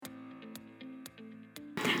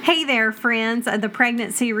Hey there, friends of the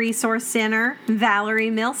Pregnancy Resource Center. Valerie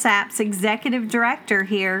Millsaps, Executive Director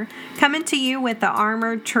here, coming to you with the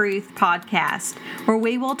Armored Truth podcast, where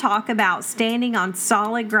we will talk about standing on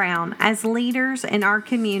solid ground as leaders in our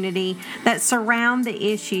community that surround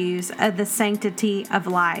the issues of the sanctity of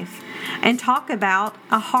life, and talk about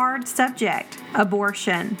a hard subject,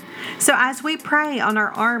 abortion. So as we pray on our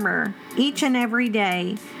armor each and every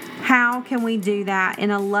day, how can we do that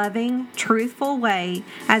in a loving, truthful way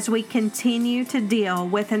as we continue to deal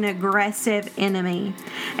with an aggressive enemy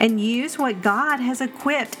and use what God has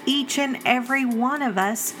equipped each and every one of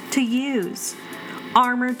us to use?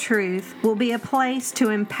 Armored Truth will be a place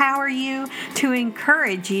to empower you, to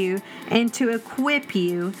encourage you, and to equip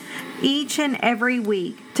you each and every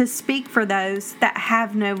week to speak for those that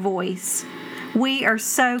have no voice. We are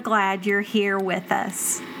so glad you're here with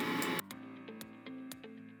us.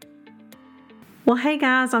 Well, hey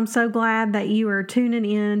guys, I'm so glad that you are tuning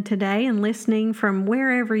in today and listening from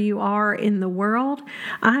wherever you are in the world.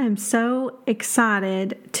 I am so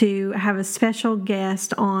excited to have a special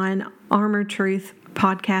guest on Armored Truth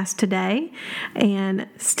podcast today. And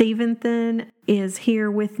Stevenson is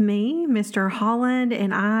here with me, Mr. Holland,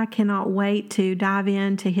 and I cannot wait to dive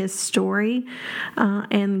into his story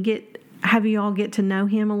and have you all get to know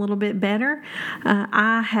him a little bit better.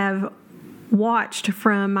 I have watched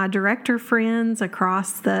from my director friends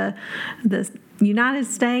across the United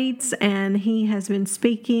States, and he has been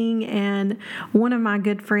speaking. And one of my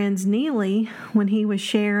good friends, Neely, when he was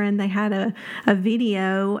sharing, they had a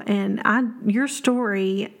video, and your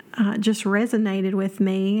story just resonated with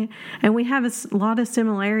me, and we have a lot of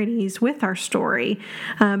similarities with our story,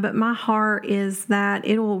 but my heart is that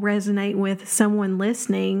it will resonate with someone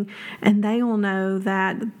listening, and they will know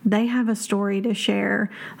that they have a story to share.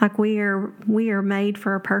 Like we are made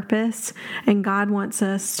for a purpose, and God wants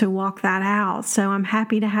us to walk that out. So I'm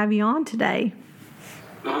happy to have you on today.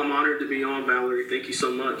 Well, I'm honored to be on, Valerie. Thank you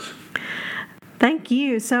so much. Thank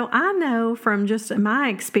you. So I know from just my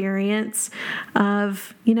experience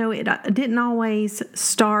of, it didn't always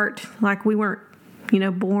start like we weren't,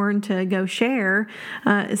 born to go share.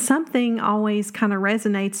 Something always kind of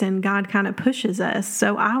resonates and God kind of pushes us.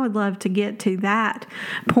 So I would love to get to that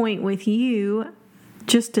point with you,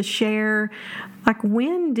 just to share, like,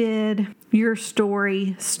 when did your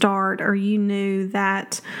story start, or you knew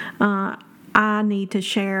that I need to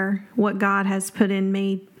share what God has put in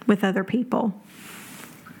me with other people?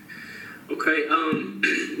 Okay,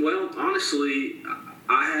 well, honestly,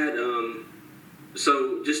 I had,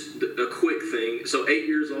 so just a quick thing. So 8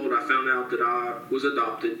 years old, I found out that I was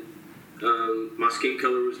adopted. My skin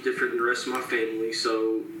color was different than the rest of my family,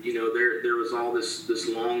 so, there was all this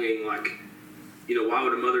longing, like, why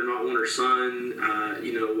would a mother not want her son?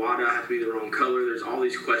 Why do I have to be the wrong color? There's all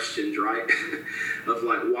these questions, right? Of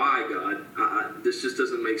like, why, God? This just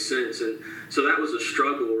doesn't make sense. And so that was a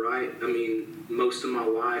struggle, right? I mean, most of my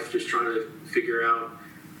life just trying to figure out,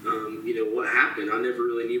 what happened. I never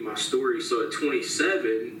really knew my story. So at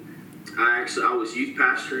 27, I was youth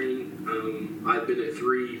pastoring. I'd been at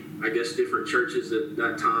 3, different churches at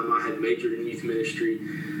that time. I had majored in youth ministry,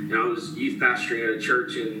 and I was youth pastoring at a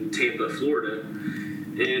church in Tampa, Florida.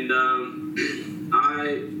 And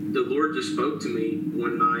the Lord just spoke to me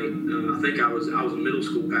one night. I think I was a middle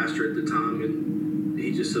school pastor at the time, and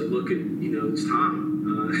He just said, "Look, it's time."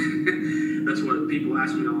 That's what people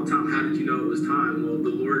ask me all the time. How did you know it was time? Well, the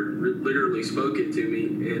Lord literally spoke it to me,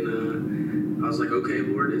 and I was like, "Okay,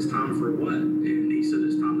 Lord, it's time for what?" And He said,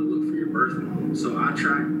 "It's time to look for your birth mom." So I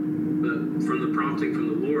tracked, from the prompting from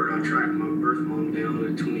the Lord, I tracked my birth mom down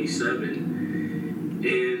at 27,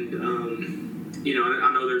 and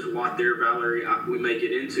I know there's a lot there, Valerie, we may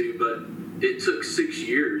get into, but it took 6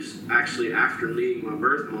 years, actually, after meeting my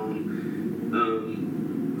birth mom,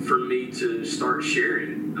 for me to start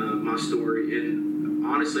sharing my story. And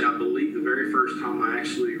honestly, I believe the very first time I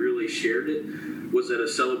actually really shared it was at a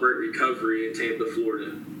Celebrate Recovery in Tampa,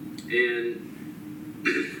 Florida. And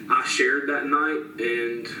I shared that night,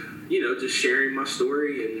 and, just sharing my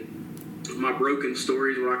story, and my broken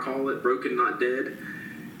story is what I call it, broken, not dead.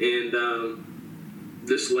 And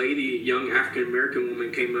this lady, a young African-American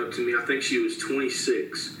woman, came up to me. I think she was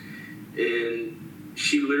 26, and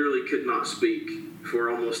she literally could not speak for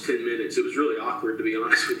almost 10 minutes. It was really awkward, to be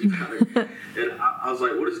honest with you, Valerie. And I was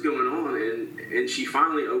like, what is going on? And she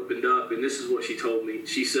finally opened up, and this is what she told me.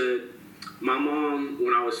 She said, my mom,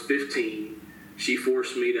 when I was 15, she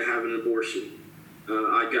forced me to have an abortion.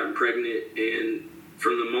 I'd gotten pregnant, and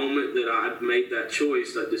from the moment that I made that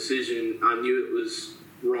choice, that decision, I knew it was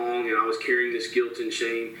wrong, and I was carrying this guilt and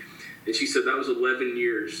shame. And she said that was 11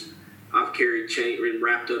 years I've carried chain and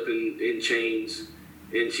wrapped up in chains,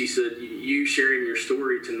 And she said, you sharing your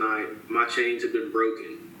story tonight, my chains have been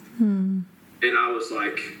broken. And I was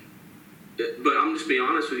like, but I'm just being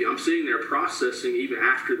honest with you, I'm sitting there processing even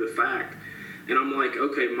after the fact. And I'm like,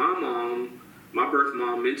 okay, my mom, my birth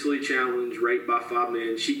mom, mentally challenged, raped by 5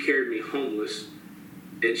 men, she carried me homeless,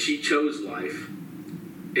 and she chose life.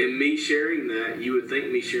 And me sharing that, you would think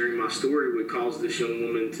me sharing my story would cause this young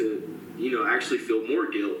woman to, actually feel more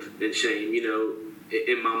guilt and shame,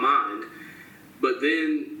 in my mind. But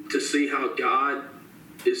then to see how God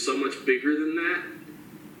is so much bigger than that,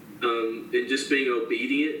 and just being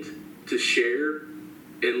obedient to share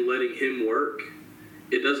and letting Him work,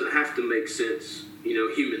 it doesn't have to make sense,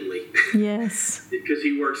 humanly. Yes. Because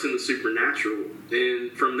He works in the supernatural.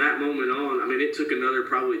 And from that moment on, it took another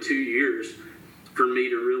probably 2 years for me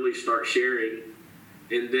to really start sharing.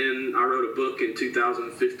 And then I wrote a book in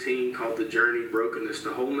 2015 called The Journey, Brokenness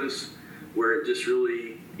to Wholeness, where it just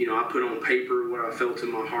really, I put on paper what I felt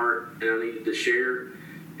in my heart and I needed to share.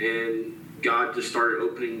 And God just started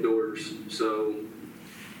opening doors. So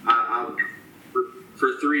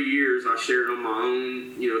for 3 years, I shared on my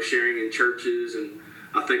own, sharing in churches. And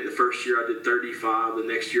I think the first year I did 35. The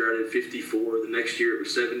next year I did 54. The next year it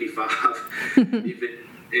was 75.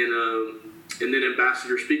 And then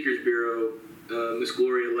Ambassador Speakers Bureau, Miss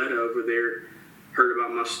Gloria Letta over there heard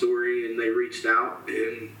about my story, and they reached out,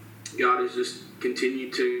 and God has just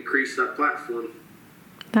continued to increase that platform.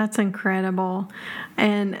 That's incredible.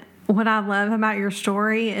 And what I love about your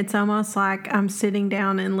story, it's almost like I'm sitting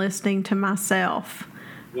down and listening to myself.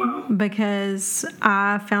 Wow. Because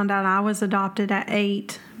I found out I was adopted at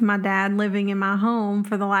 8. My dad living in my home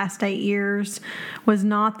for the last 8 years was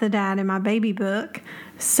not the dad in my baby book.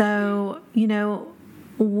 So,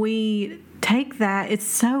 we take that. It's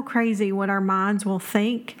so crazy what our minds will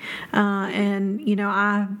think.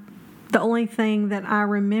 The only thing that I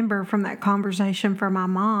remember from that conversation for my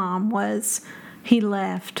mom was he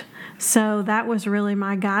left. So that was really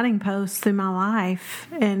my guiding post through my life.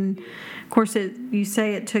 And of course, you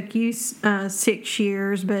say it took you 6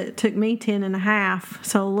 years, but it took me 10 and a half,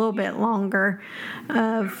 so a little bit longer.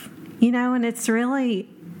 And it's really,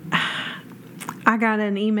 I got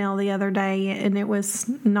an email the other day, and it was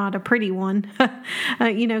not a pretty one,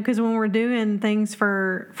 because when we're doing things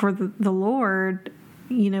for the Lord,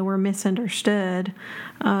 we're misunderstood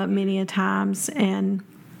many a times. And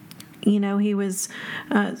he was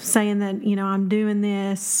saying that, I'm doing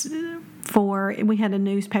this we had a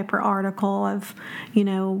newspaper article of,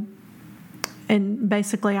 and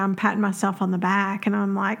basically I'm patting myself on the back, and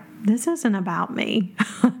I'm like, this isn't about me,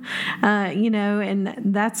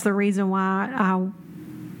 and that's the reason why I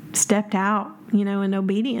stepped out, in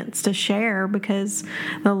obedience to share, because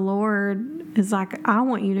the Lord is like, I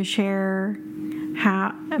want you to share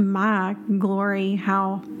how my glory,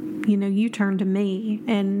 how you turn to me,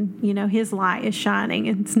 and His light is shining.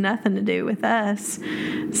 It's nothing to do with us.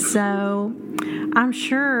 So I'm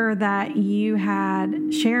sure that you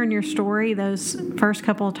had sharing your story those first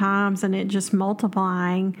couple of times and it just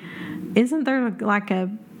multiplying. Isn't there like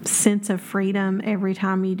a sense of freedom every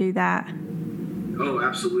time you do that? Oh,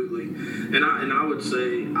 absolutely. And I would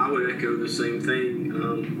say, I would echo the same thing.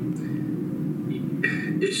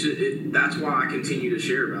 That's why I continue to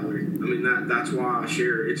share, Valerie. That's why I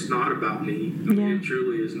share. It's not about me. It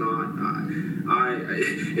truly is not.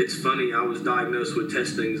 It's funny. I was diagnosed with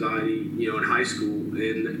test anxiety, in high school,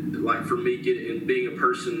 and like for me, being a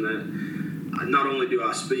person that not only do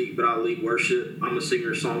I speak, but I lead worship. I'm a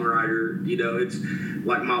singer songwriter. It's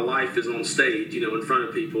like my life is on stage, in front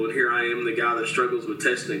of people, and here I am, the guy that struggles with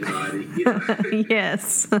test anxiety.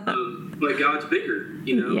 Yes. But God's bigger,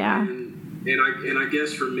 Yeah. And I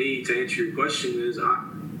guess for me, to answer your question, is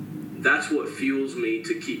that's what fuels me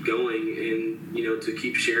to keep going and, to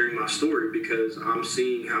keep sharing my story, because I'm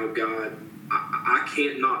seeing how God, I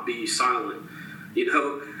can't not be silent,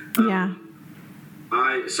 Yeah.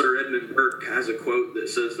 Sir Edmund Burke has a quote that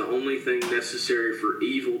says, the only thing necessary for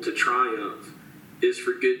evil to triumph is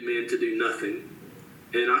for good men to do nothing.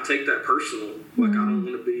 And I take that personal. Like, I don't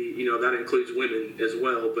want to be, that includes women as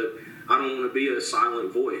well, but I don't want to be a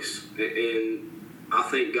silent voice. And I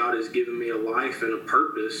think God has given me a life and a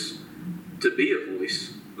purpose to be a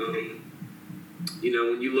voice. When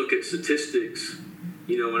you look at statistics,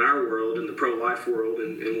 in our world, in the pro-life world,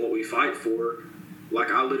 and what we fight for, like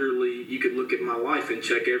you could look at my life and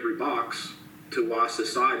check every box to why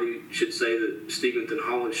society should say that Steventon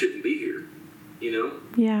Holland shouldn't be here,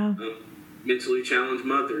 Yeah. Mentally challenged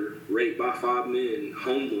mother, raped by 5 men,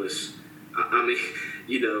 homeless.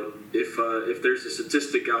 If there's a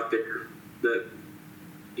statistic out there that,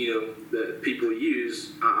 that people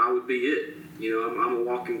use, I would be it. I'm a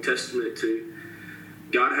walking testament to,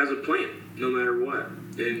 God has a plan no matter what.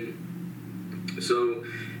 And so,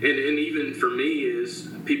 and even for me, is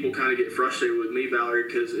people kind of get frustrated with me, Valerie,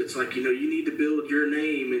 because it's like, you need to build your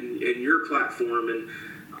name and your platform, and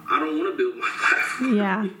I don't want to build my platform.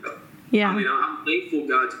 Yeah. Yeah. I mean, I'm thankful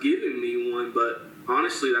God's given me one, but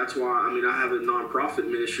honestly, that's why, I have a nonprofit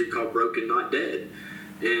ministry called Broken Not Dead.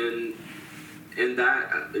 And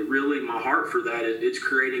that really, my heart for that is it's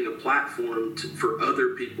creating a platform for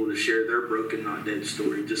other people to share their broken, not dead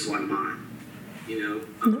story, just like mine.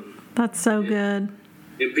 That's so good.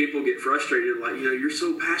 And people get frustrated, like, you're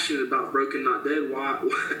so passionate about Broken Not Dead. Why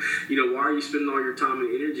are you spending all your time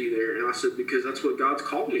and energy there? And I said, because that's what God's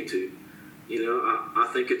called me to. I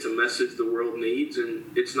think it's a message the world needs,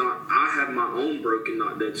 and it's not. I have my own Broken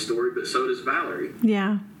Not Dead story, but so does Valerie.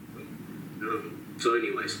 Yeah. So,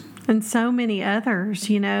 anyways. And so many others,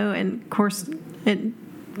 and of course,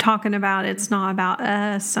 talking about it's not about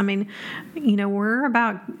us. I mean,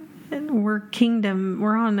 we're kingdom.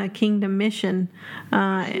 We're on a kingdom mission,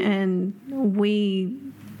 and we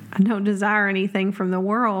don't desire anything from the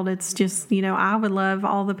world. It's just, I would love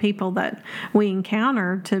all the people that we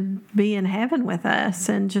encounter to be in heaven with us,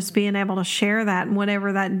 and just being able to share that and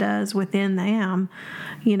whatever that does within them.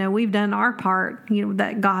 We've done our part,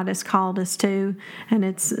 that God has called us to, and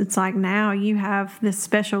it's like now you have this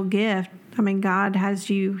special gift. I mean, God has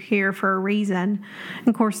you here for a reason. And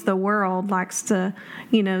of course, the world likes to,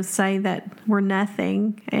 say that we're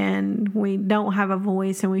nothing and we don't have a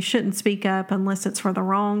voice and we shouldn't speak up unless it's for the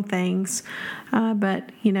wrong things.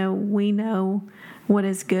 But we know what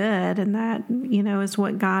is good, and that, is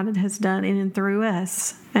what God has done in and through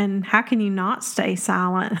us. And how can you not stay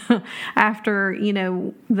silent after,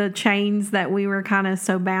 the chains that we were kind of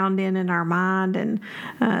so bound in our mind and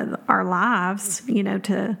our lives,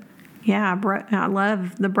 I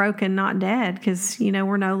love the broken, not dead, because,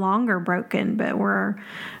 we're no longer broken, but we're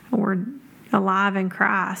alive in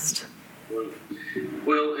Christ.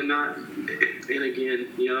 Well, and again,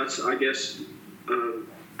 that's, I guess, I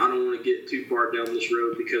don't want to get too far down this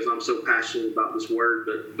road because I'm so passionate about this word,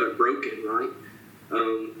 but broken, right?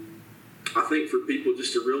 I think for people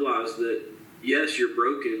just to realize that, yes, you're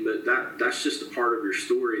broken, but that's just a part of your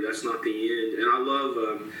story. That's not the end. And I love,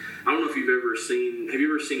 I don't know if have you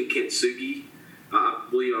ever seen Kintsugi? I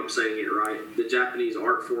believe I'm saying it right. The Japanese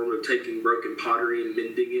art form of taking broken pottery and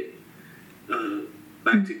mending it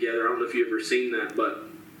back together. I don't know if you've ever seen that, but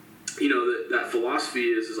that philosophy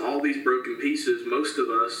is all these broken pieces. Most of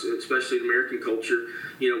us, especially in American culture,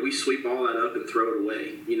 we sweep all that up and throw it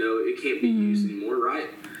away. It can't be used anymore, right?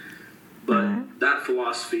 But that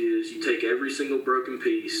philosophy is you take every single broken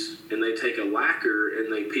piece and they take a lacquer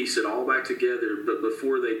and they piece it all back together. But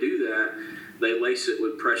before they do that, they lace it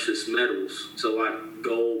with precious metals. So like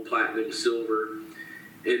gold, platinum, silver.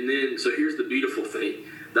 And then, so here's the beautiful thing.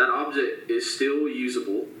 That object is still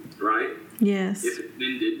usable, right? Yes. If it's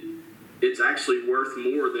mended, it's actually worth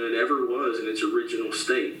more than it ever was in its original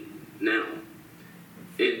state now.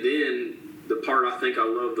 And then the part I think I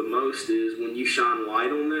love the most is when you shine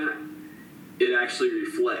light on that, it actually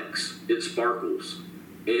reflects, it sparkles.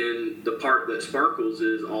 And the part that sparkles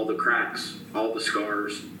is all the cracks, all the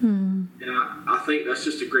scars. And I think that's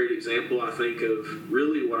just a great example, I think, of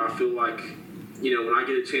really what I feel like, when I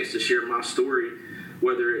get a chance to share my story,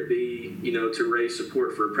 whether it be, to raise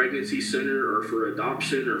support for a pregnancy center or for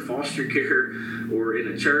adoption or foster care or in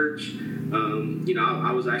a church.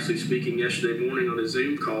 I was actually speaking yesterday morning on a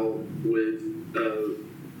Zoom call with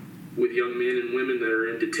young men and women that are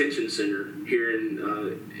in detention center here in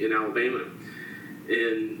Alabama.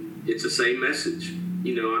 And it's the same message.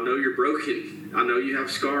 I know you're broken. I know you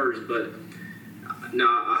have scars, but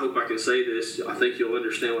now I hope I can say this. I think you'll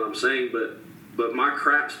understand what I'm saying, but my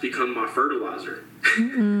craps become my fertilizer.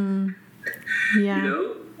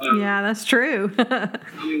 Yeah. Yeah, that's true. I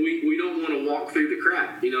mean, we don't want to walk through the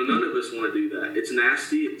crap. None of us want to do that. It's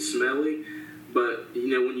nasty, it's smelly, but,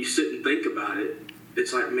 when you sit and think about it,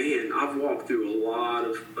 it's like, man, I've walked through a lot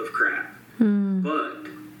of crap. But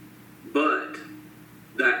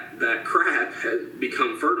that crap has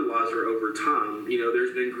become fertilizer over time.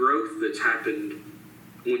 There's been growth that's happened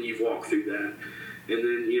when you've walked through that. And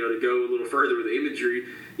then, to go a little further with the imagery,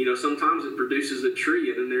 sometimes it produces a tree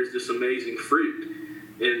and then there's this amazing fruit.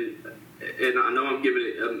 And I know I'm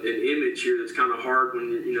giving an image here that's kind of hard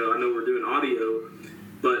when, I know we're doing audio,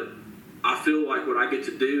 but I feel like what I get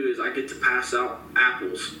to do is I get to pass out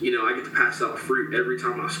apples. I get to pass out fruit every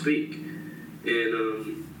time I speak.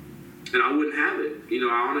 And I wouldn't have it.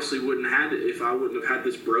 I honestly wouldn't have it if I wouldn't have had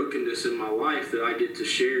this brokenness in my life that I get to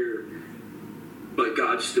share. But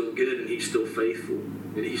God's still good and He's still faithful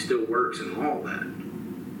and He still works and all that.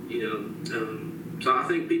 So I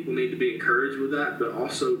think people need to be encouraged with that, but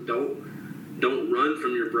also don't run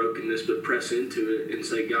from your brokenness, but press into it and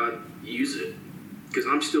say, God, use it, because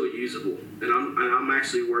I'm still usable, and I'm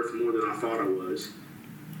actually worth more than I thought I was,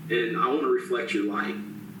 and I want to reflect your light.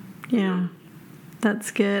 Yeah,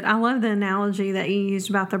 that's good. I love the analogy that you used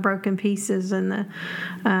about the broken pieces and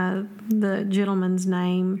the gentleman's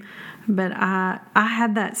name. But I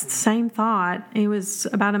had that same thought. It was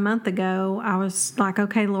about a month ago. I was like,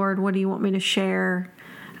 okay, Lord, what do you want me to share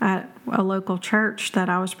at a local church that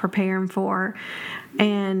I was preparing for?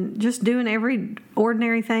 And just doing every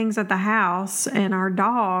ordinary things at the house. And our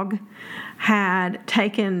dog had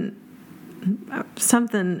taken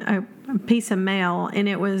something, a piece of mail, and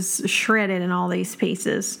it was shredded in all these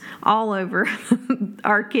pieces all over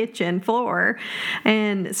our kitchen floor.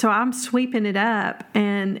 And so I'm sweeping it up,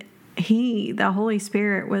 and the Holy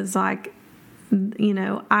Spirit was like,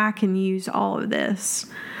 I can use all of this.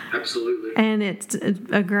 Absolutely. And it's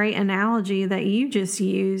a great analogy that you just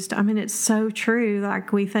used. I mean, it's so true.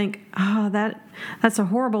 Like, we think, that's a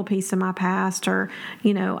horrible piece of my past, or,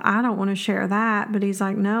 I don't want to share that. But he's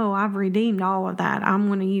like, no, I've redeemed all of that. I'm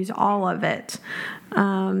going to use all of it.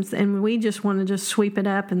 And we just want to just sweep it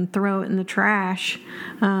up and throw it in the trash.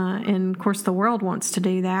 And, of course, the world wants to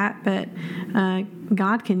do that. But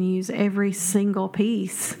God can use every single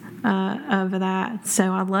piece of that.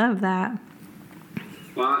 So I love that.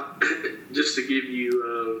 Well, just to give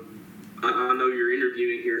you, I know you're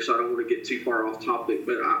interviewing here, so I don't want to get too far off topic,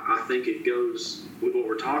 but I think it goes with what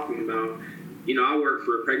we're talking about. I worked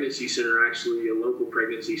for a pregnancy center, actually a local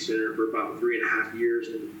pregnancy center, for about 3.5 years,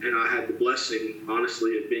 and I had the blessing,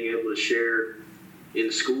 honestly, of being able to share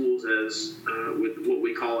in schools as with what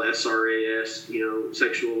we call SRAS,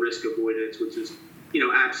 sexual risk avoidance, which is,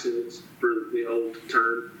 abstinence for the old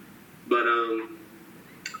term. But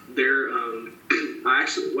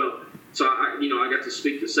I got to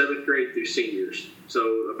speak to 7th grade through seniors.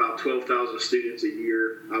 So about 12,000 students a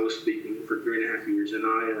year I was speaking for 3.5 years. And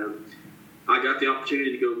I got the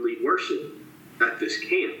opportunity to go lead worship at this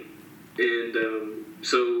camp. And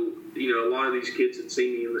so a lot of these kids had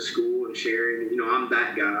seen me in the school and sharing, I'm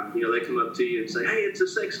that guy. They come up to you and say, hey, it's a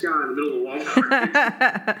sex guy in the middle of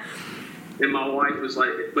Walmart. And my wife was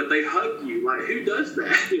like, but they hug you. Like, who does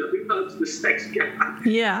that? Who hugs the sex guy?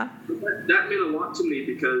 Yeah. That meant a lot to me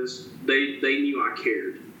because they knew I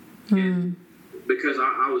cared. And because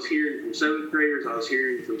I was hearing from 7th graders, I was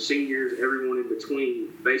hearing from seniors, everyone in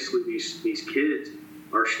between. Basically, these kids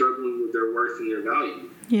are struggling with their worth and their value.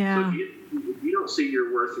 Yeah. So if you don't see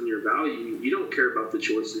your worth and your value, you don't care about the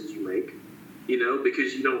choices you make,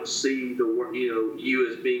 because you don't see you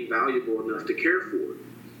as being valuable enough to care for.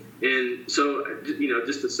 And so,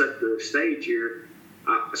 just to set the stage here,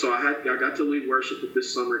 I got to lead worship at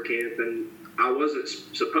this summer camp, and I wasn't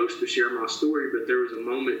supposed to share my story, but there was a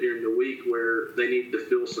moment during the week where they needed to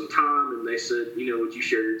fill some time, and they said, would you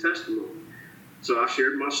share your testimony? So I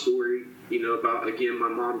shared my story, about, again, my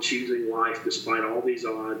mom choosing life despite all these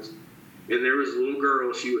odds. And there was a little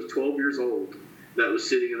girl, she was 12 years old, that was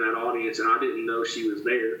sitting in that audience, and I didn't know she was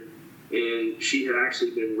there. And she had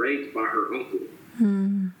actually been raped by her uncle.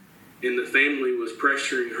 And the family was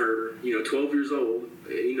pressuring her, 12 years old,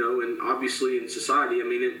 and obviously in society, I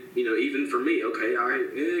mean, even for me, okay,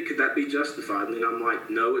 could that be justified? And then I'm like,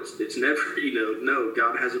 no, it's never, no,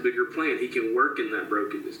 God has a bigger plan. He can work in that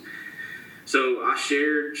brokenness. So I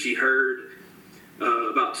shared, she heard,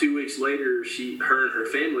 about 2 weeks later, her and her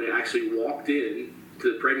family actually walked in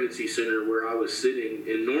to the pregnancy center where I was sitting.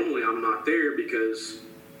 And normally I'm not there because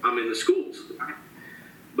I'm in the schools.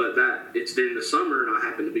 But it's during the summer, and I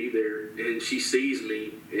happen to be there, and she sees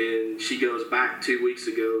me, and she goes back 2 weeks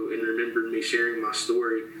ago and remembered me sharing my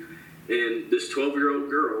story. And this 12-year-old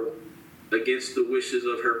girl, against the wishes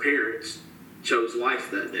of her parents, chose life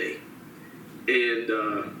that day. And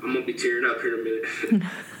I'm going to be tearing up here in a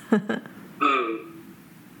minute.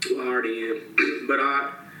 Well, I already am. But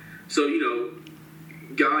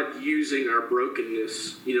God using our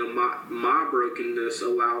brokenness, my brokenness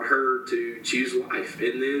allowed her to choose life.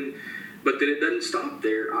 But then it doesn't stop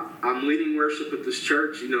there. I'm leading worship at this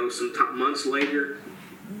church, some months later,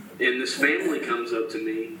 and this family comes up to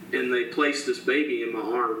me, and they place this baby in my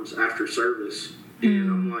arms after service. And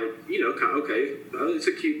I'm like, okay, it's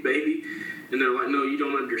a cute baby. And they're like, no, you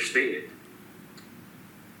don't understand.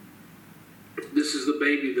 This is the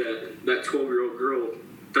baby that 12-year-old girl,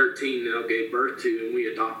 13 now, gave birth to, and we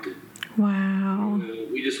adopted. Wow.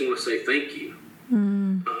 We just want to say thank you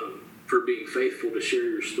for being faithful to share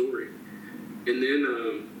your story. And then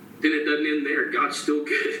it doesn't end there. God's still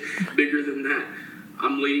good, bigger than that.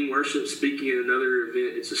 I'm leading worship, speaking at another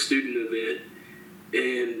event. It's a student event.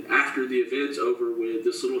 And after the event's over with,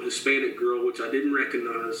 this little Hispanic girl, which I didn't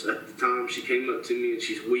recognize at the time, she came up to me and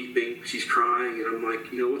she's weeping, she's crying, and I'm like,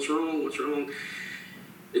 what's wrong? What's wrong?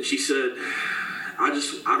 And she said, I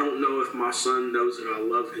don't know if my son knows that I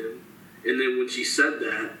love him. And then when she said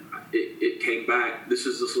that, it came back. This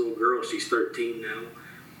is this little girl, she's 13 now.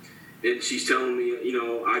 And she's telling me,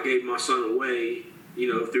 I gave my son away,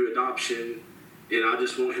 through adoption, and I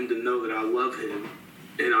just want him to know that I love him.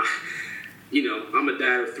 And I'm a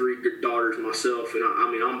dad of 3 daughters myself, and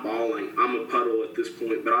I'm bawling. I'm a puddle at this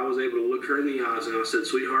point, but I was able to look her in the eyes, and I said,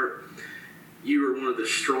 sweetheart, you are one of the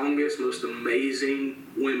strongest, most amazing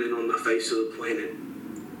women on the face of the planet.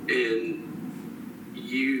 And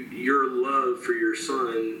your love for your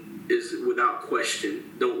son is without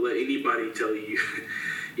question. Don't let anybody tell you.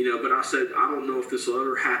 But I said, I don't know if this will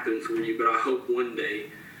ever happen for you, but I hope one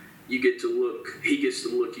day he gets to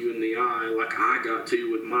look you in the eye like I got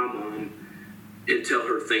to with my mom and tell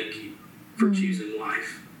her thank you for choosing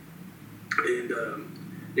life. And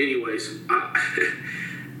anyways,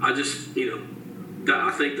 I just,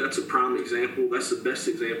 I think that's a prime example. That's the best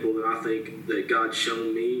example that I think that God's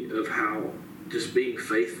shown me of how just being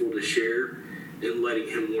faithful to share and letting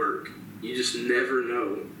him work. You just never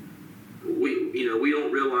know. We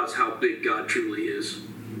don't realize how big God truly is.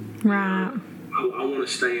 Right. I want to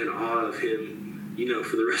stay in awe of him,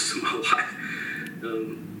 for the rest of my life.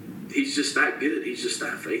 He's just that good. He's just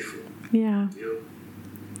that faithful. Yeah.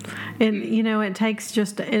 And, it takes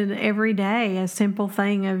just every day a simple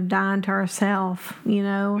thing of dying to ourselves,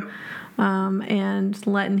 and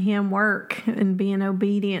letting him work and being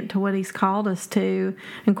obedient to what he's called us to.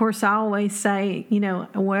 And of course, I always say,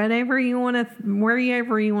 wherever you want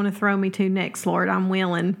to throw me to next, Lord, I'm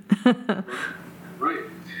willing. Right.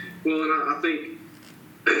 Well, and I think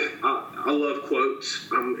I love quotes.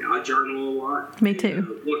 I journal a lot. Me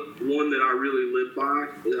too. One that I really live by,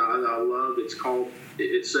 that I love,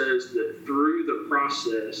 it says that through the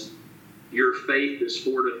process, your faith is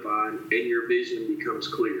fortified and your vision becomes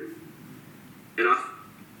clear. And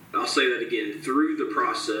I'll say that again. Through the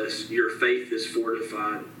process, your faith is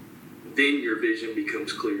fortified, then your vision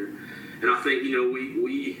becomes clear. And I think, we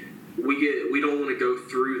don't want to go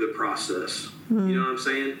through the process. You know what I'm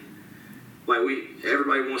saying? Like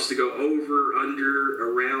everybody wants to go over, under,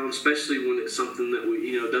 around, especially when it's something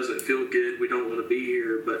that doesn't feel good. We don't want to be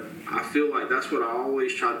here. But I feel like that's what I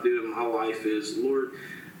always try to do in my life is, Lord,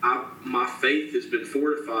 my faith has been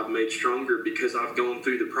fortified, made stronger because I've gone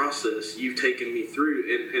through the process. You've taken me through,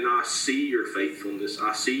 and I see your faithfulness.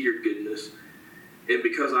 I see your goodness. And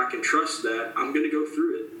because I can trust that, I'm going to go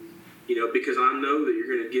through it, because I know that you're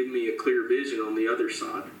going to give me a clear vision on the other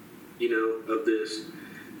side, of this.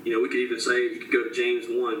 We could even say, you could go to James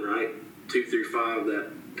 1, right? 2-5,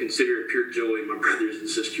 that consider it pure joy, my brothers and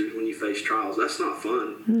sisters, when you face trials. That's not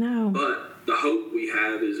fun. No. But the hope we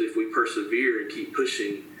have is if we persevere and keep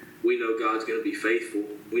pushing, we know God's going to be faithful.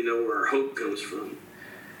 We know where our hope comes from.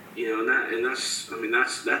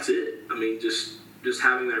 That's it. Just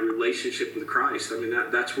having that relationship with Christ.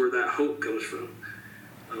 That's where that hope comes from.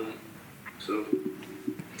 So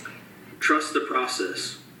trust the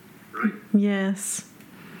process, right? Yes.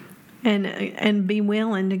 And be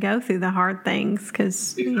willing to go through the hard things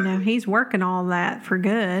because, Exactly. he's working all that for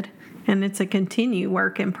good. And it's a continued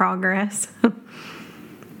work in progress. And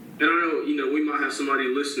I know, we might have somebody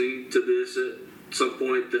listening to this at some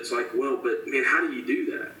point that's like, well, but man, how do you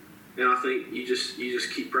do that? And I think you just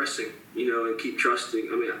keep pressing, and keep trusting.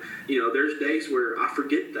 There's days where I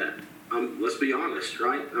forget that. Let's be honest,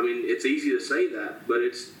 right? It's easy to say that, but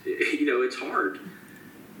it's hard.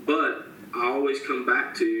 But I always come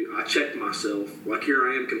back to, I check myself. Like here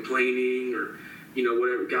I am complaining or,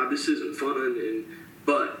 whatever. God, this isn't fun.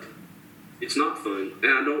 But it's not fun.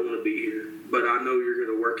 And I don't want to be here. But I know you're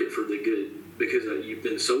going to work it for the good because you've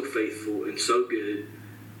been so faithful and so good.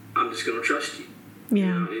 I'm just going to trust you.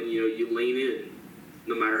 Yeah. And, you lean in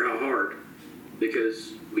no matter how hard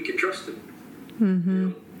because we can trust him.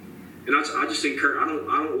 Mm-hmm. And I just encourage, I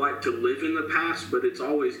don't like to live in the past, but it's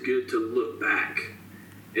always good to look back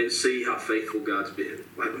and see how faithful God's been.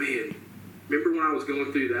 Like, man, remember when I was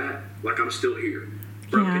going through that? Like, I'm still here.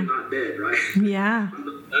 Broken, not dead, right? Yeah. I'm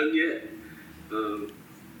not done yet.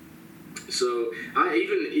 So I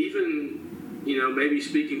even maybe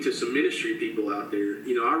speaking to some ministry people out there,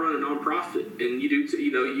 I run a nonprofit, and you do,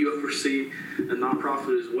 you oversee a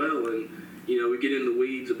nonprofit as well. And, we get in the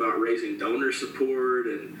weeds about raising donor support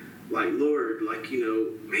and like, Lord, like,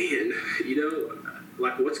 man,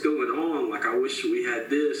 like what's going on? Like, I wish we had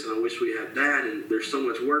this and I wish we had that. And there's so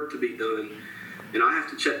much work to be done. And I have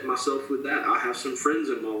to check myself with that. I have some friends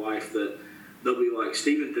in my life that they'll be like,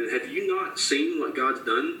 Stephen, have you not seen what God's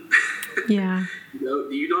done? Yeah. Do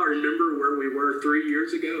you not remember where we were 3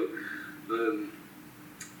 years ago?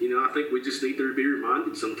 I think we just need to be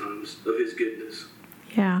reminded sometimes of His goodness.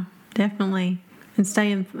 Yeah, definitely. And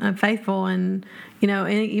staying faithful, and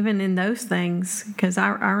even in those things, because I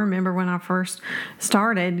remember when I first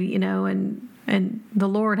started, and the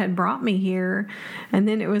Lord had brought me here, and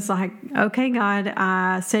then it was like, okay, God,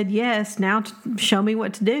 I said yes, now show me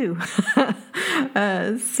what to do.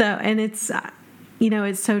 And it's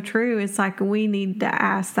it's so true. It's like we need to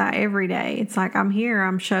ask that every day. It's like, I'm here,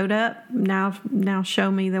 I'm showed up, now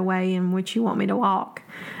show me the way in which you want me to walk.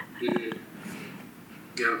 Mm-hmm.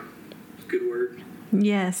 Yeah, good word.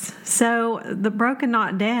 Yes. So the Broken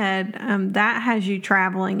Not Dead, that has you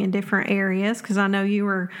traveling in different areas, because I know you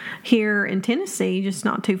were here in Tennessee just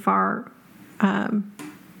not too long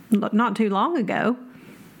ago.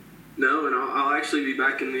 No, and I'll actually be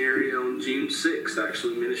back in the area on June 6th,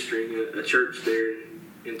 actually ministering at a church there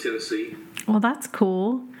in Tennessee. Well, that's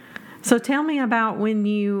cool. So tell me about when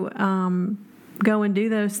you go and do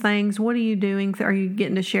those things. What are you doing? Are you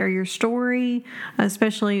getting to share your story,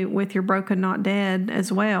 especially with your Broken Not Dead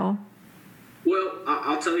as well? Well,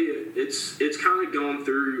 I'll tell you, it's kind of going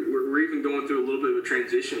through. We're even going through a little bit of a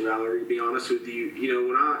transition, Valerie. To be honest with you,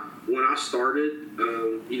 when I started,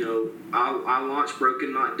 I launched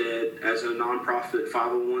Broken Not Dead as a nonprofit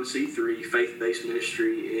 501c3 faith-based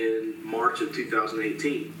ministry in March of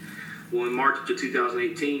 2018. Well, in March of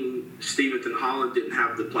 2018, Stephen Holland didn't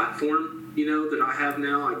have the platform that I have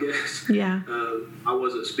now, I guess. Yeah. I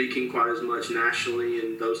wasn't speaking quite as much nationally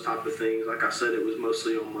and those type of things. Like I said, it was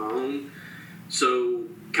mostly on my own. So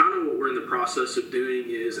kind of what we're in the process of doing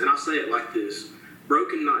is, and I say it like this,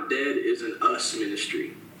 Broken Not Dead is an us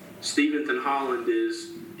ministry. Stephen Holland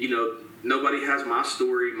is, nobody has my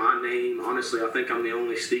story, my name. Honestly, I think I'm the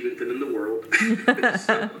only Stephen in the world.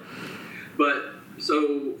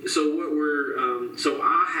 So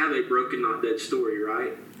I have a Broken Not Dead story,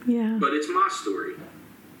 right? Yeah. But it's my story.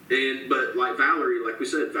 But like Valerie, like we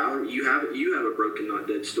said, Valerie, you have a Broken Not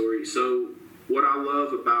Dead story. So what I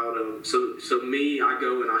love about so me, I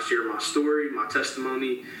go and I share my story, my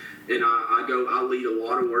testimony, and I lead a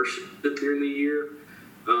lot of worship during the year.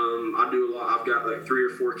 I do a lot. I've got like 3 or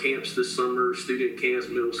 4 camps this summer, student camps,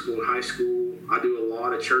 middle school and high school. I do a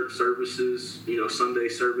lot of church services, Sunday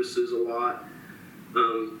services a lot.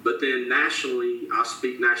 But then nationally, I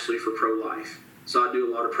speak nationally for pro-life. So I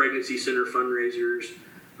do a lot of pregnancy center fundraisers.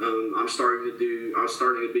 I'm starting to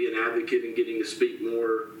be an advocate and getting to speak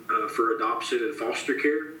more for adoption and foster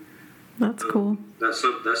care. That's cool. That's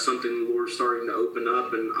something the Lord's starting to open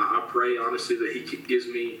up, and I pray honestly that He gives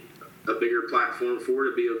me a bigger platform for it,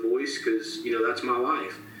 to be a voice, because that's my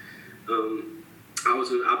life. I was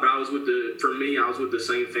with the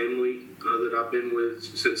same family that I've been with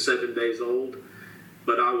since 7 days old,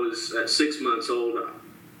 but I was at 6 months old.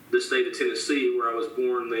 The state of Tennessee, where I was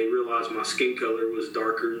born, they realized my skin color was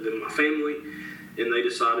darker than my family, and they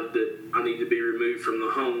decided that I need to be removed from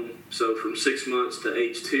the home. So from 6 months to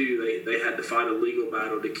age 2, they had to fight a legal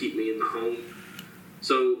battle to keep me in the home.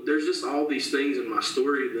 So there's just all these things in my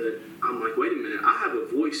story that I'm like, wait a minute, I have a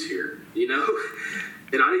voice here, and I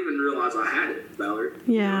didn't even realize I had it, Valerie.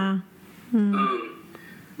 Yeah.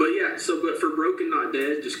 But for Broken Not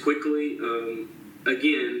Dead, just quickly,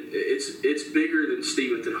 again, it's bigger than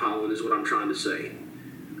Stephen Holland is what I'm trying to say.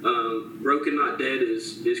 Broken Not Dead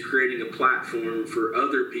is creating a platform for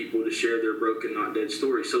other people to share their Broken Not Dead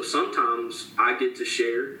story. So sometimes I get to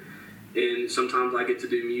share, and sometimes I get to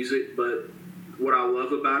do music, but what I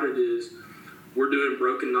love about it is we're doing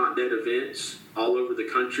Broken Not Dead events all over the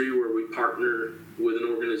country where we partner with an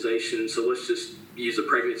organization. So let's just use a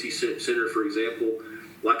pregnancy center, for example.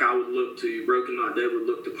 Like Broken Not Dead would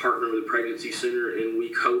look to partner with a pregnancy center, and we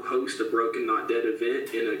co-host a Broken Not Dead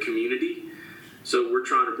event in a community. So we're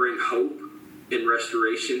trying to bring hope and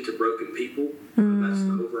restoration to broken people. That's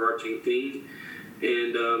the overarching theme.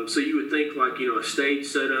 And so you would think a stage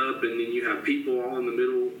set up, and then you have people all in the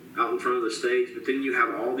middle out in front of the stage, but then you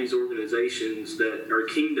have all these organizations that are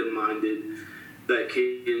kingdom-minded that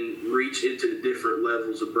can reach into different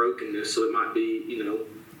levels of brokenness. So it might be,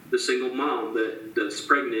 the single mom that's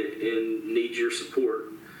pregnant and needs your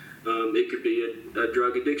support. It could be a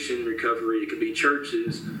drug addiction recovery. It could be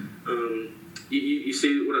churches. You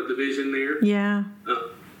see what the vision there? Yeah.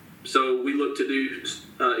 So we look to do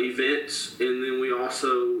events, and then we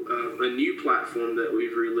also, a new platform that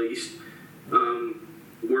we've released,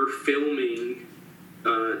 we're filming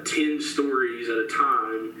 10 stories at a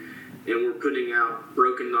time, and we're putting out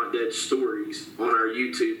Broken Not Dead stories on our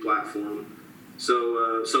YouTube platform.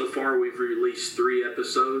 So far we've released 3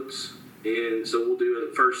 episodes, And so we'll do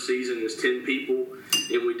a first season is 10 people,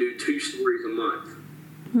 and we do 2 stories a month.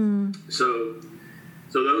 So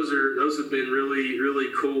those have been really, really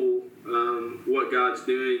cool. What God's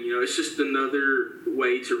doing, it's just another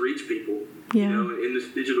way to reach people. Yeah. In this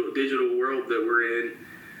digital world that we're in,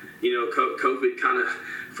 COVID kind of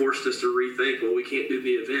forced us to rethink. Well, we can't do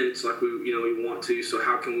the events like we want to. So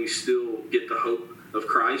how can we still get the hope of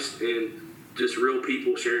Christ and just real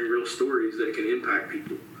people sharing real stories that can impact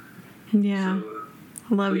people? Yeah,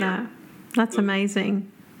 I love that. That's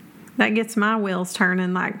amazing. That gets my wheels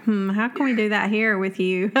turning. Like, how can we do that here with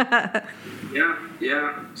you? Yeah.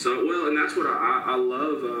 So, and that's what I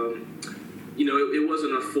love. It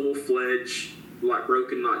wasn't a full-fledged, like,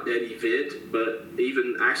 Broken Not Dead event, but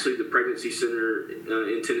even actually the pregnancy center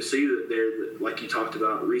in Tennessee that like you talked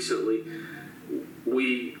about recently,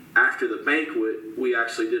 after the banquet, we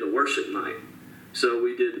actually did a worship night. So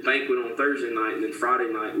we did the banquet on Thursday night, and then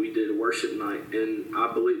Friday night we did a worship night. And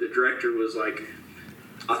I believe the director was like,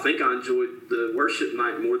 I think I enjoyed the worship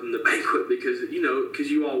night more than the banquet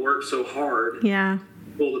because you all worked so hard. Yeah.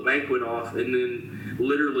 Pull the banquet off, and then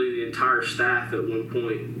literally the entire staff at one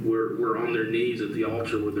point were on their knees at the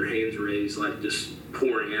altar with their hands raised, like just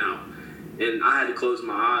pouring out. And I had to close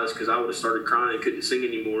my eyes because I would have started crying, couldn't sing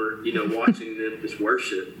anymore, watching them just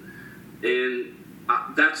worship. And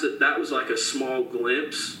that was like a small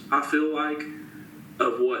glimpse, I feel like,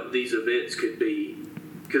 of what these events could be.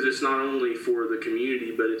 Because it's not only for the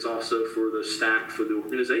community, but it's also for the staff, for the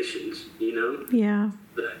organizations, Yeah.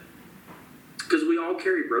 Because we all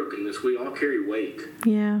carry brokenness. We all carry weight.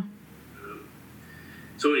 Yeah.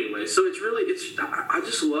 So anyway, I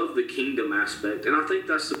just love the kingdom aspect. And I think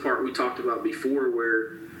that's the part we talked about before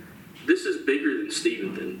where this is bigger than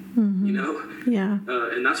Steventon, Yeah.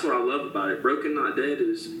 And that's what I love about it. Broken Not Dead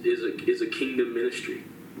is a kingdom ministry,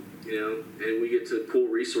 and we get to pull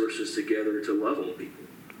resources together to love on people.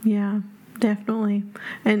 Yeah, definitely.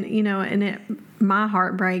 And, my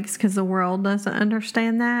heart breaks because the world doesn't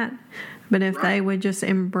understand that. But if they would just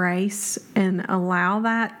embrace and allow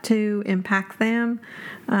that to impact them,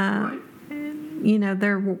 their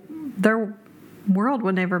world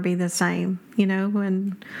would never be the same,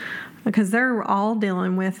 because they're all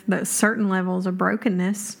dealing with the certain levels of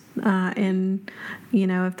brokenness. And,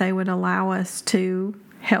 if they would allow us to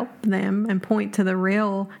help them and point to the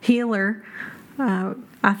real healer,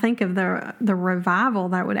 I think of the revival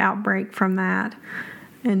that would outbreak from that.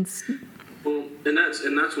 And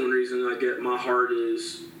that's one reason I get my heart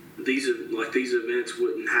is these events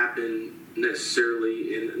wouldn't happen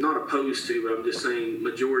necessarily, and not opposed to, but I'm just saying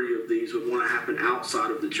majority of these would want to happen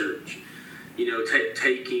outside of the church.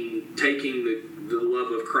 Taking the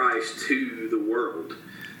love of Christ to the world.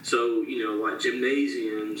 So like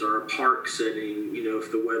gymnasiums or a park setting.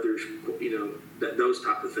 If the weather's those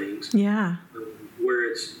type of things. Yeah. Where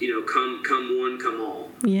it's come one, come all.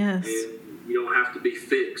 Yes. And you don't have to be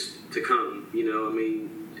fixed to come.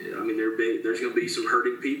 There's going to be some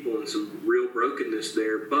hurting people and some real brokenness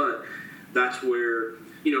there, but that's where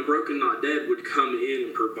Broken Not Dead would come in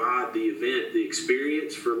and provide the event, the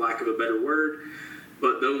experience, for lack of a better word.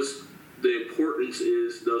 But the importance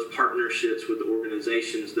is those partnerships with the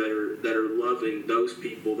organizations that are loving those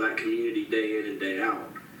people, that community, day in and day out.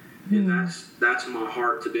 And that's my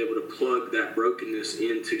heart, to be able to plug that brokenness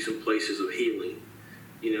into some places of healing.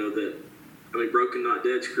 Broken Not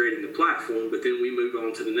Dead's creating the platform, but then we move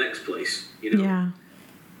on to the next place, Yeah.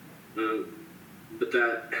 But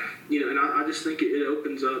that, and I just think it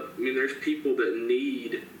opens up. There's people that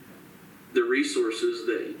need the resources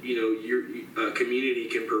that, your community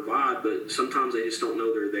can provide, but sometimes they just don't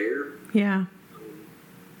know they're there. Yeah.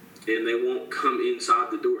 And they won't come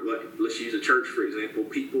inside the door. Like, let's use a church, for example.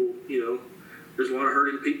 People, there's a lot of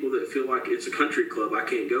hurting people that feel like it's a country club. I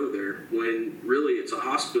can't go there. When really it's a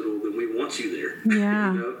hospital, then we want you there.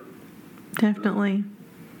 Yeah, definitely.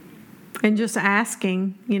 And just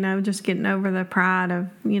asking, just getting over the pride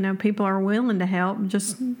of, people are willing to help,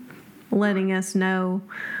 just letting us know,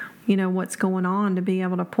 what's going on, to be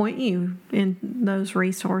able to point you in those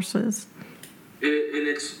resources. And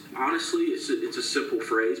it's honestly, it's a simple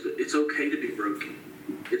phrase, but it's okay to be broken.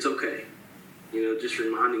 It's okay. Just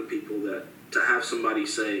reminding people that to have somebody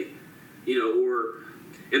say,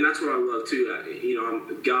 and that's what I love too.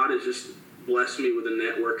 God has just blessed me with a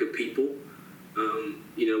network of people,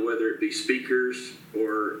 whether it be speakers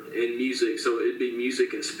or in music. So it'd be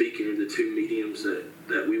music and speaking are the two mediums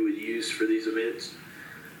that we would use for these events.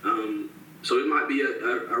 So it might be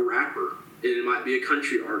a rapper, and it might be a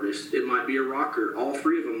country artist, it might be a rocker. All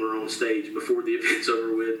three of them are on stage before the event's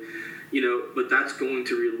over with, but that's going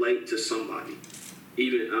to relate to somebody.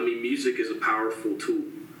 Music is a powerful tool.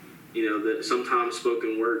 that sometimes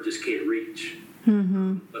spoken word just can't reach.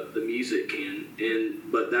 But the music can,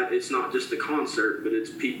 but that it's not just a concert, but it's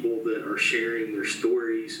people that are sharing their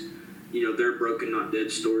stories, their broken not dead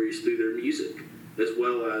stories through their music as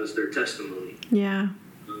well as their testimony. Yeah.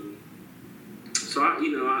 So I'm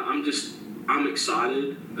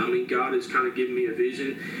excited. I mean, God has kind of given me a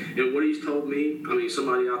vision, and what He's told me. I mean,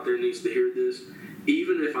 somebody out there needs to hear this.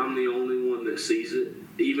 Even if I'm the only one that sees it,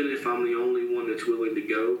 even if I'm the only one that's willing to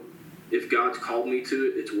go, if God's called me to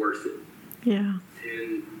it, it's worth it. Yeah.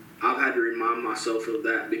 And I've had to remind myself of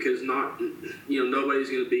that, because nobody's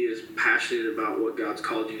going to be as passionate about what God's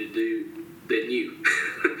called you to do than you.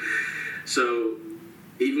 So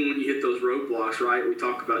even when you hit those roadblocks, right, we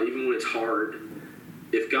talk about even when it's hard,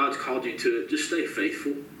 if God's called you to it, just stay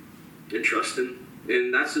faithful and trust Him.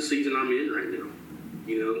 And that's the season I'm in right now.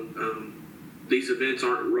 These events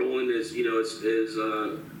aren't rolling as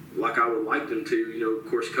like I would like them to. Of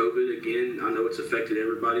course, COVID, again, I know it's affected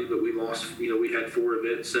everybody, but we lost, we had 4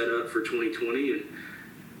 events set up for 2020, and,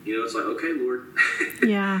 it's like, okay, Lord,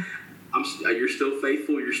 yeah, you're still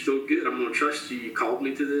faithful. You're still good. I'm going to trust you. You called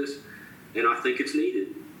me to this, and I think it's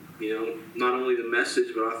needed, not only the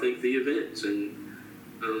message, but I think the events. And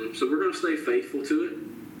so we're going to stay faithful to it.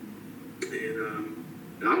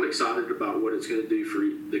 And I'm excited about what it's going to do for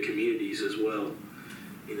the communities as well,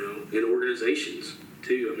 and organizations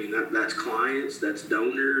too. I mean, that's clients, that's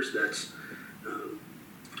donors, that's,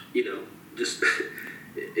 just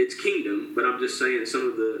it's kingdom. But I'm just saying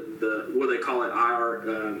some of the what they call it,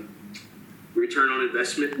 IR, return on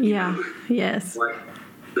investment. Yeah. Yes. Like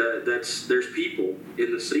there's people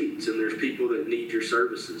in the seats, and there's people that need your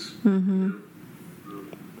services.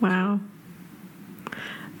 Wow.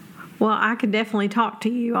 Well, I could definitely talk to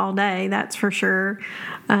you all day, that's for sure.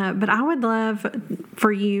 But I would love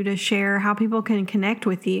for you to share how people can connect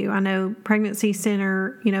with you. I know Pregnancy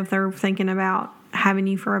Center, if they're thinking about having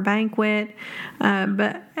you for a banquet,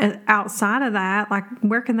 but outside of that, like,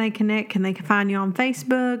 where can they connect? Can they find you on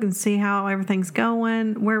Facebook and see how everything's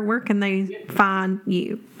going? Where can they find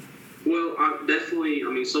you? Well,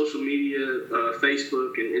 social media,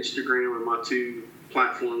 Facebook and Instagram are my 2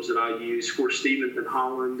 platforms that I use. For Stephen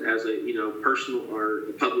Holland as a personal or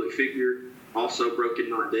a public figure, also Broken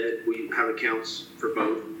Not Dead. We have accounts for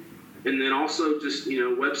both, and then also just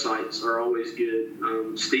websites are always good.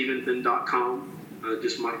 Stephenton.com,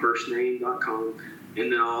 just my first name.com, and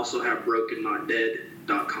then I also have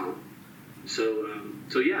brokennotdead.com. So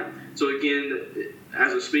again,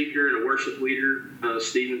 as a speaker and a worship leader,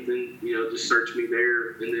 Stephenton, just search me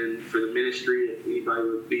there. And then for the ministry, if anybody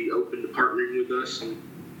would be open to partnering with us, and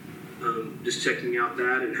just checking out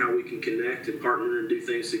that and how we can connect and partner and do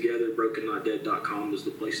things together, brokennotdead.com is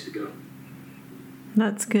the place to go.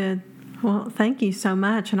 That's good. Well, thank you so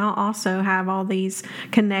much. And I'll also have all these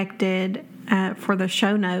connected for the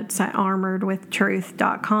show notes at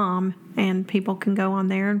armoredwithtruth.com, and people can go on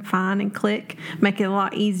there and find and click, make it a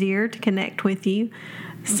lot easier to connect with you.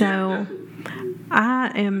 So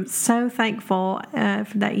I am so thankful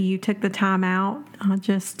that you took the time out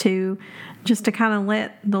just to kind of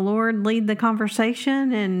let the Lord lead the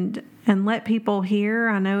conversation and let people hear.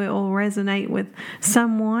 I know it will resonate with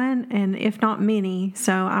someone, and if not many.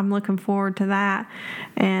 So I'm looking forward to that,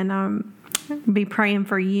 and be praying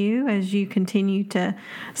for you as you continue to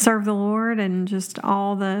serve the Lord, and just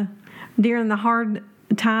during the hard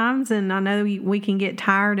times. And I know we can get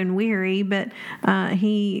tired and weary, but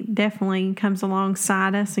He definitely comes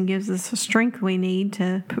alongside us and gives us the strength we need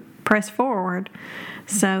to press forward.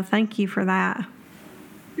 So thank you for that.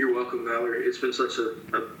 You're welcome, Valerie. It's been such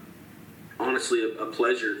honestly a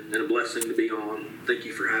pleasure and a blessing to be on. Thank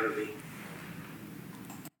you for having me.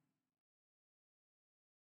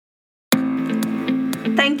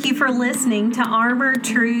 Thank you for listening to Armored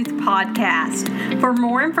Truth Podcast. For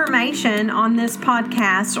more information on this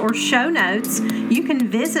podcast or show notes, you can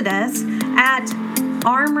visit us at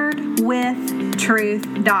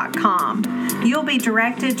armoredwithtruth.com. You'll be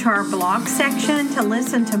directed to our blog section to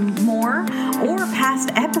listen to more or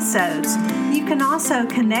past episodes. You can also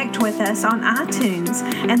connect with us on iTunes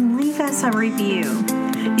and leave us a review.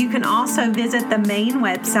 You can also visit the main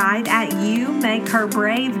website at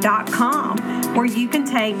youmakeherbrave.com, where you can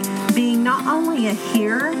take being not only a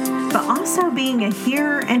hearer, but also being a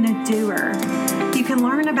hearer and a doer. You can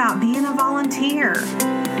learn about being a volunteer,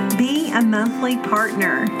 be a monthly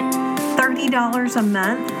partner. $30 a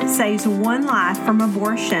month saves one life from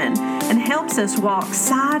abortion and helps us walk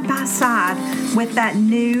side by side with that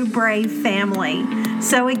new brave family.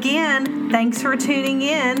 So again, thanks for tuning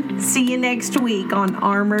in. See you next week on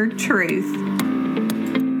Armored Truth.